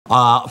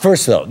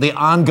First, though, the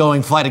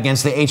ongoing fight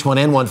against the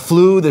H1N1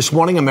 flu. This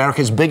morning,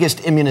 America's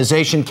biggest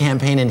immunization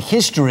campaign in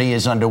history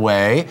is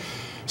underway.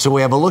 So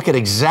we have a look at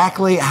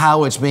exactly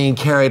how it's being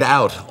carried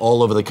out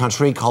all over the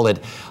country. Call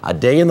it a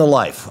day in the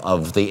life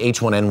of the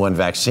H1N1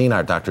 vaccine.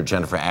 Our Dr.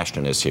 Jennifer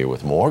Ashton is here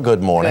with more.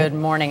 Good morning. Good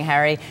morning,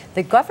 Harry.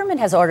 The government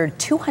has ordered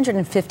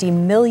 250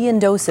 million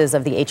doses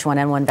of the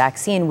H1N1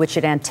 vaccine, which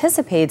it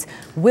anticipates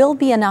will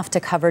be enough to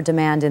cover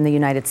demand in the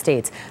United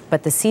States.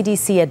 But the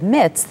CDC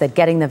admits that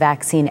getting the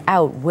vaccine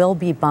out will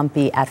be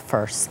bumpy at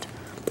first.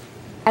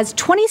 As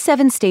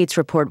 27 states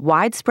report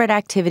widespread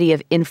activity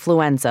of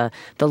influenza,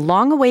 the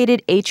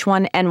long-awaited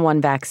H1N1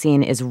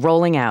 vaccine is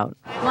rolling out.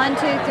 1,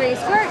 2, 3,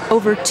 squirt.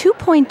 Over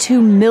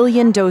 2.2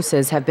 million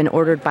doses have been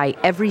ordered by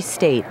every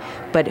state,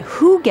 but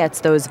who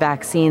gets those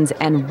vaccines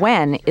and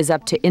when is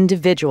up to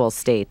individual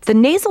states. The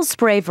nasal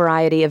spray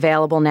variety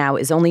available now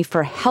is only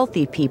for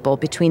healthy people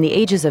between the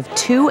ages of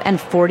 2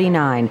 and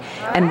 49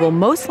 and will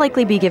most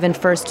likely be given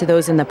first to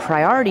those in the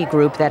priority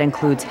group that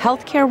includes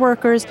healthcare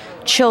workers,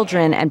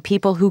 children, and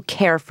people who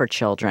care for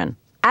children.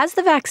 As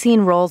the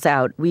vaccine rolls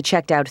out, we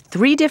checked out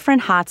 3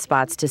 different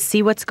hotspots to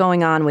see what's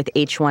going on with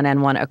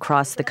H1N1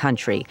 across the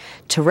country.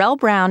 Terrell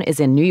Brown is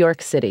in New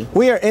York City.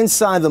 We are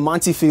inside the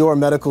Montefiore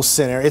Medical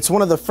Center. It's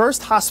one of the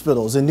first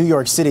hospitals in New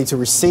York City to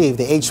receive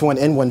the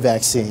H1N1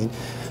 vaccine.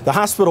 The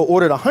hospital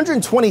ordered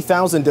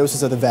 120,000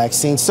 doses of the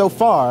vaccine. So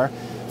far,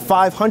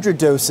 500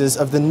 doses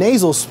of the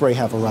nasal spray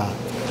have arrived.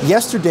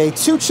 Yesterday,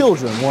 2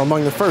 children were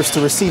among the first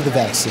to receive the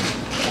vaccine.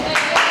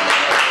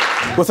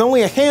 With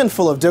only a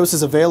handful of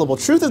doses available,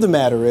 truth of the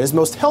matter is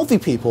most healthy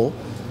people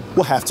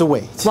will have to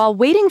wait. While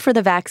waiting for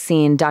the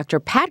vaccine, Dr.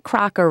 Pat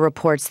Crocker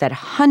reports that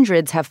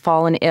hundreds have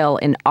fallen ill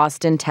in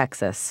Austin,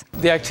 Texas.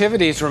 The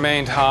activity's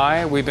remained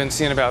high. We've been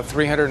seeing about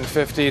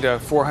 350 to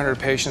 400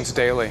 patients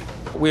daily.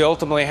 We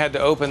ultimately had to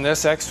open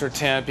this extra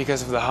tent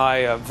because of the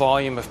high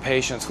volume of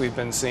patients we've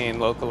been seeing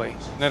locally.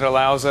 And it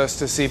allows us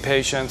to see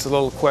patients a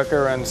little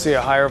quicker and see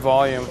a higher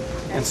volume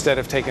instead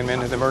of taking them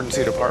into the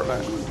emergency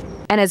department.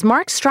 And as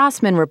Mark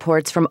Strassman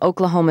reports from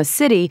Oklahoma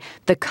City,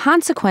 the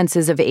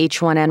consequences of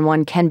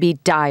H1N1 can be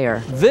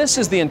dire. This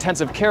is the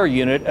intensive care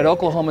unit at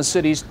Oklahoma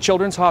City's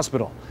Children's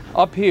Hospital.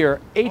 Up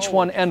here,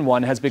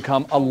 H1N1 has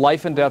become a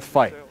life and death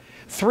fight.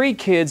 3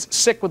 kids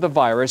sick with the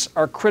virus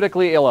are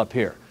critically ill up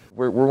here.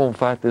 We're going to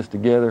fight this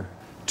together.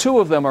 2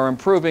 of them are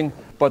improving,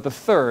 but the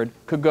third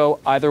could go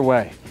either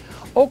way.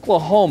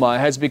 Oklahoma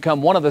has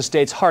become one of the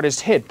states hardest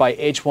hit by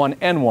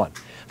H1N1.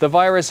 The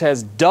virus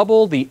has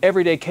doubled the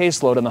everyday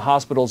caseload in the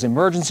hospital's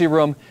emergency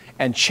room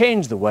and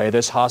changed the way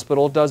this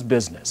hospital does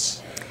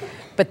business.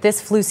 But this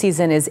flu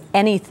season is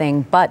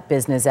anything but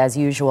business as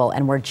usual,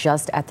 and we're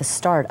just at the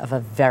start of a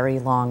very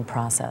long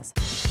process.